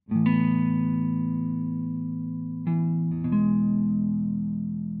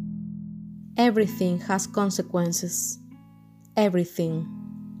Everything has consequences. Everything.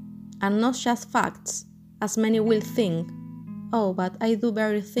 And not just facts, as many will think, oh, but I do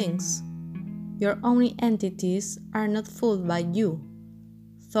better things. Your only entities are not fooled by you.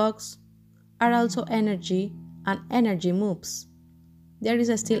 Thoughts are also energy, and energy moves. There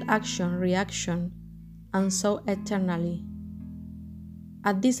is still action, reaction, and so eternally.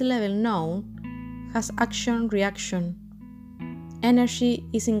 At this level known has action, reaction. Energy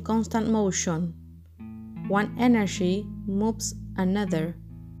is in constant motion. One energy moves another.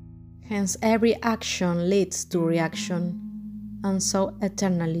 Hence every action leads to reaction, and so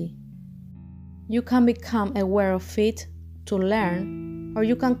eternally. You can become aware of it to learn, or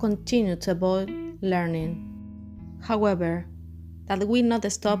you can continue to avoid learning. However, that will not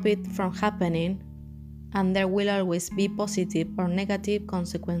stop it from happening, and there will always be positive or negative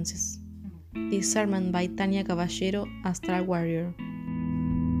consequences. Discernment by Tania Caballero, Astral Warrior.